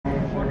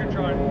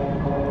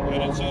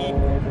Just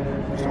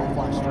don't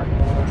fly straight.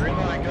 Green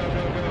line, go,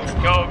 go,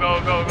 go. Go, go,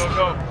 go, go,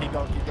 go. Keep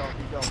going, keep going,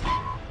 keep going.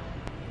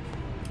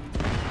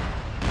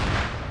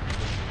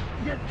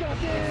 Get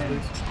stuck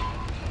in!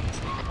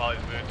 All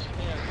these boots.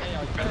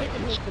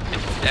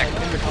 Deck.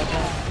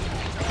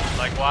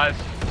 Likewise.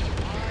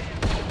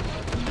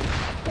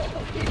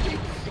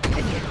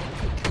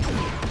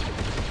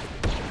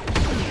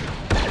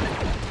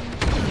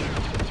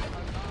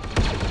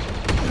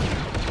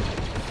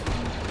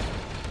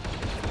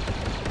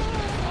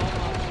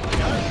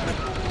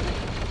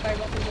 Hey,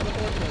 welcome to the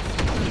fortress.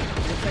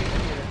 You're safe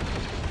in here.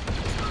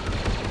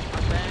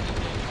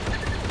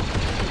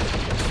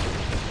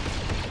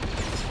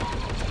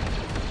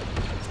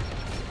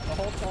 The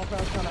whole small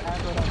crowd's kind of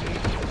aggroed on me.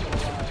 It's still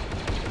alive.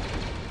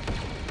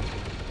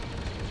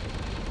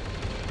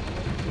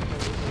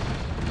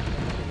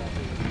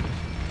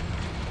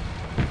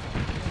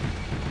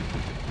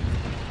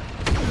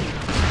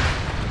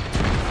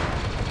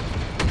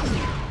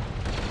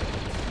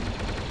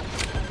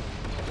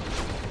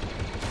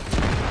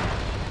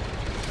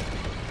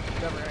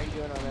 Trevor, how you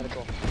doing on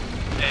medical?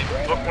 Hey,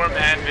 Bookworm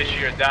and Vishy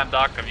are down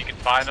dock if you can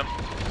find them.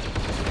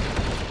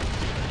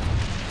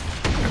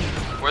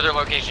 Where's their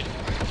location?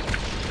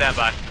 Stand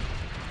by.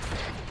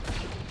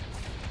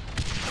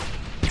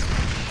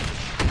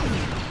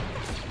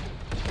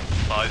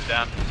 Molly's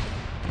down.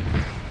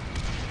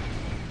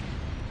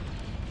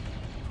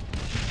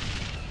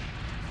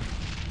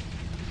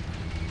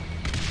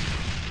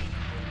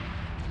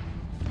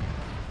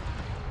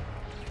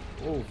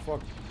 Oh,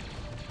 fuck.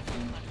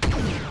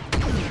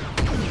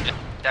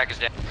 Deck is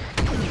down.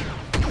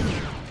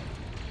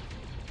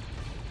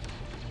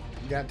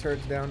 Got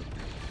turrets down.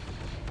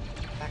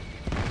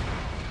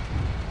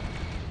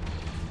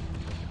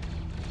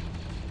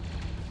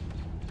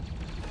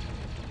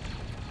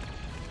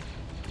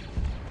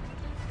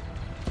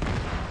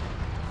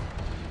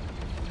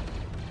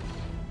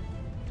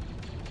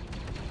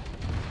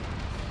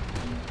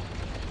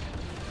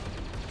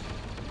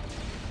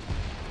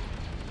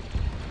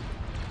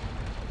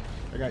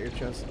 I got your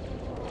chest.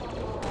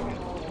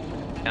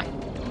 Yeah.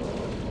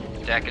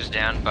 Deck is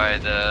down by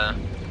the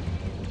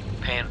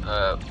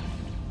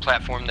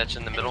platform that's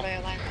in the middle.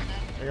 I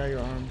got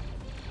your arm.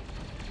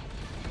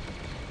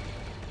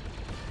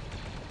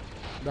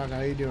 Doc,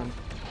 how you doing?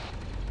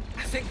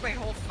 I think my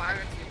whole fire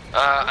team.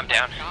 I'm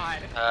down.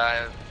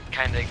 God.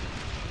 Kind of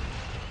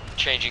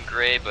changing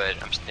gray, but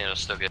I'm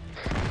still good.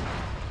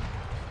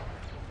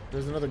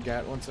 There's another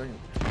GAT, 1 second.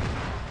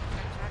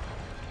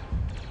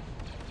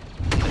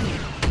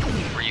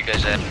 Where you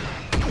guys at?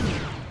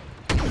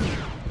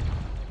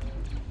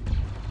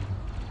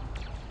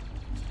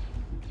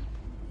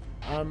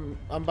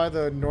 I'm by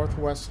the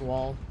northwest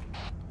wall.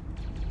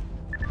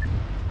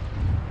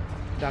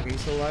 Doc, are you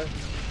still alive?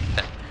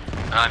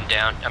 I'm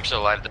down. I'm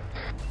still alive.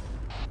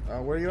 Where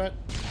are you at?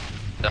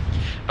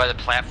 By the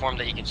platform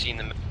that you can see in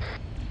the middle.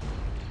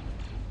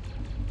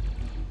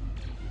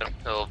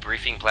 The little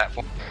briefing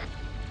platform.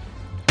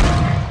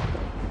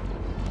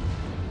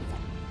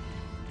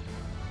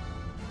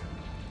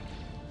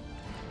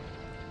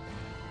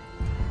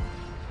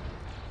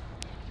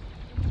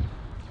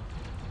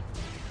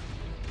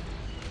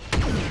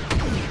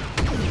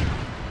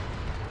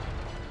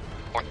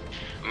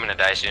 I'm gonna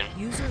die soon.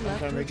 User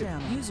left your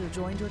channel. User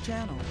joined your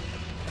channel.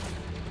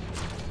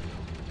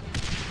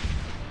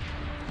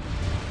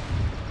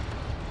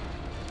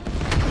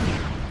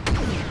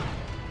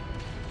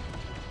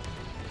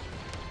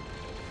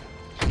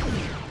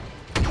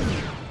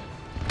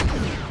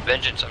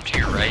 Vengeance, I'm to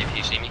your right if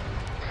you see me.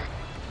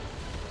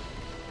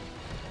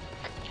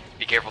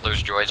 Be careful,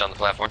 there's droids on the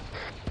platform.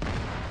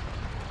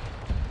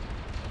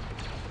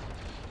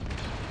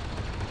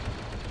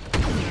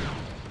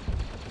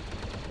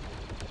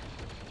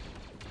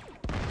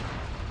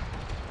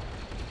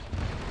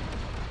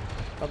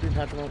 Help you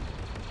patch him up.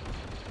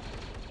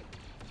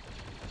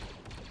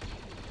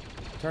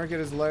 Trying to get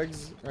his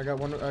legs. I got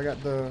one. I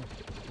got the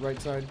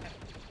right side.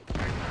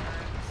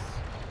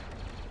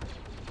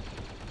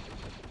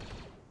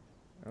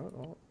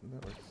 Oh,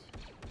 that works.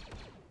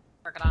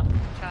 Working on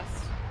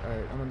chest.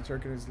 Alright, I'm gonna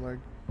target his leg.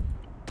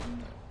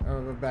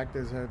 I'm gonna back to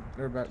his head,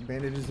 or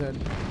bandage his head.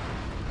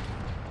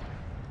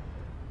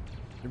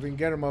 If we can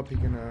get him up, he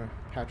can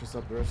patch us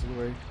up the rest of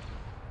the way.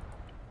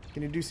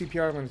 Can you do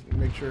CPR? I'm gonna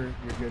make sure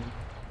you're good.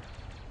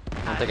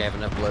 I don't think I have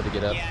enough blood to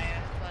get up.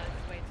 Yeah, blood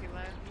is way too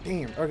low.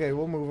 Damn. Okay,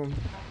 we'll move him.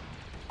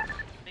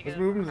 Let's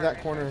move him to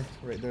that corner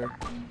right there.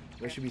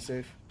 They should be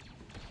safe.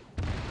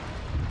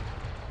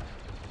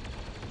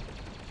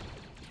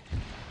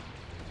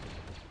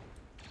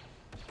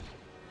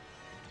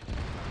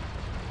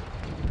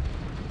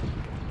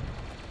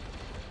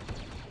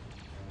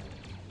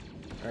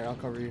 Alright, I'll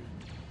cover you.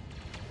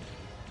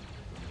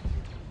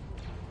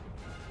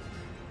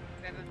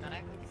 We have a medic,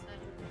 like you said.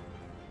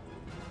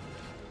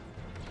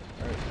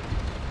 Alright.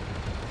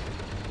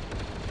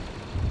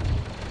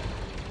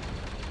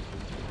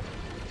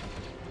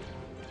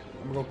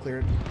 I'm gonna go clear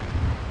it.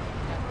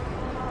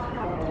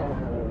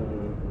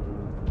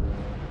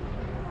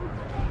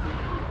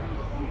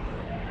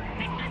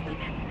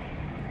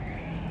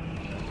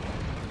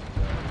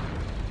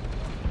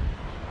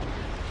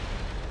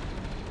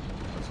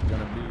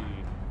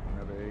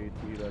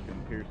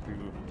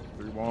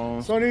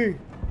 Sonny,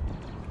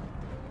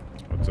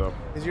 What's up?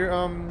 is your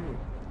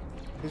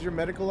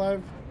medic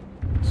alive?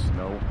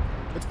 No.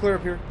 It's clear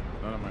up here.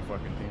 None of my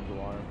fucking team's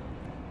alive.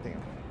 Damn.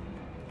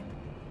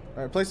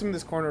 All right, place him in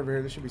this corner over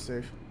here. This should be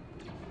safe.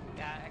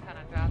 Yeah, I kind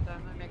of dropped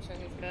him. I make sure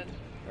he's good.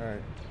 All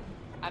right.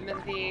 I'm in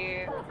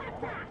the.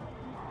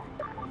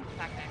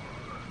 Attack tank.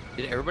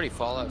 Did everybody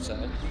fall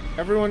outside?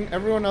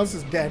 Everyone else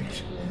is dead.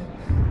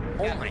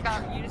 Oh Yeah, my we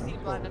got, you just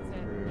need blood, that's it.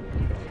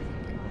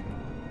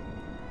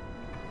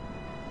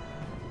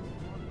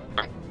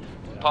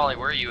 Polly,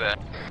 where are you at?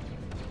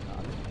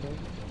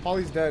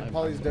 Polly's dead.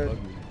 Polly's dead.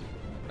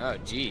 Oh,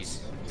 jeez.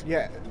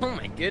 Yeah. Oh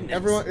my goodness.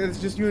 Everyone, it's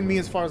just you and me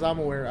as far as I'm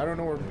aware. I don't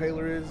know where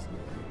Paler is.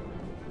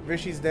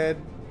 Vishy's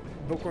dead.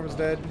 Bookworm's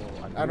dead.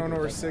 I don't know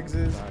where Siggs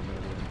is.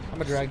 I'm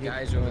gonna drag you.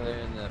 Guys over there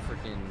in the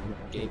freaking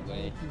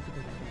gateway.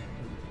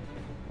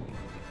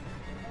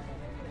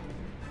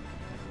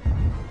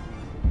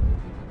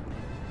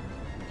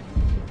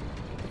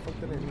 The fuck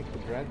did I make the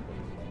drag?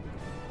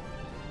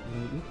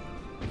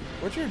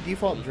 What's your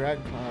default drag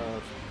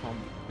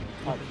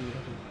top key?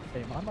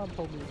 Hey, my mom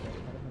told me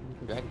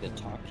that. Drag the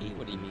top key?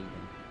 What do you mean?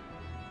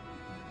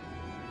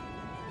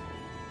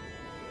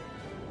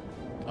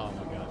 Oh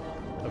my god.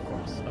 Of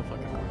course. Of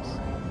fucking course.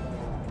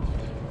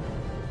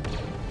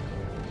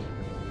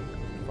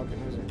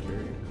 Fucking wizard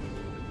carry.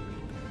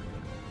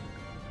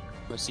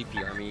 I'm gonna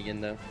CPR me again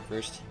though,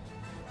 first.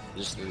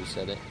 Just to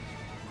reset it.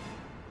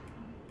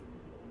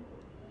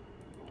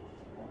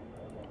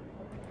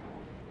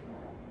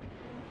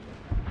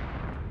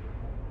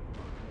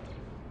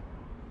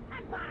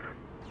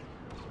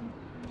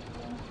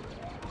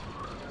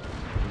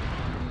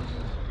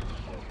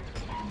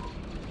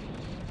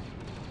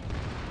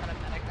 Got a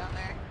medic down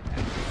there.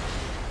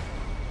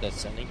 That's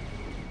Sunny.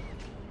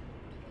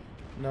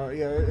 No,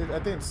 yeah, I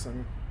think it's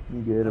Sunny.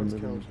 You get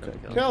him.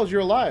 Kells,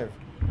 you're alive.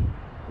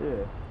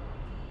 Yeah.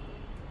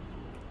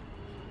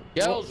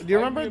 Well, do you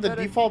remember the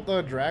default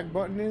drag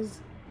button is?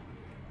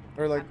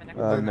 Or like?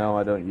 No,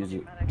 I don't use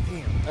it.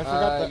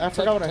 I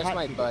forgot what I touch had.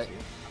 my butt.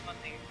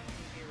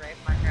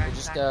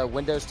 Just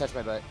Windows touch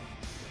my butt.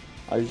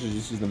 I usually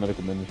just use the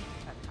medical menu.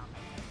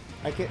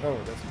 I can't. Oh,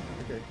 that's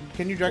okay.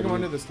 Can you drag him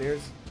under the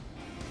stairs?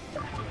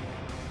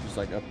 Just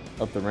like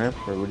up the ramp,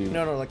 or what do you?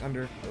 No, like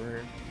under over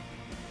here.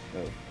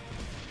 Oh.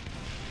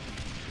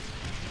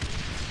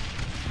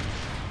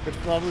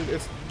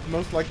 It's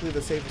most likely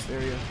the safest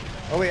area.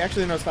 Oh wait,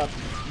 actually no, stop.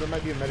 There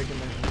might be a medic in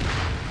there.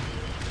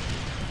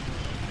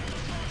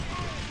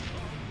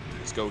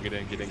 Let's go. Get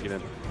in. Get in. Get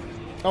in.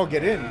 Oh,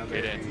 get in.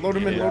 Get in. Load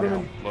him in. Load him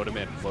in. Load him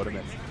in. Load him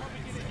in.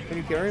 Can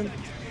you carry him?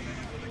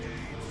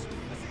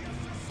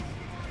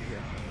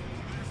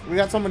 We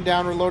got someone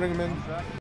down. We're loading him in.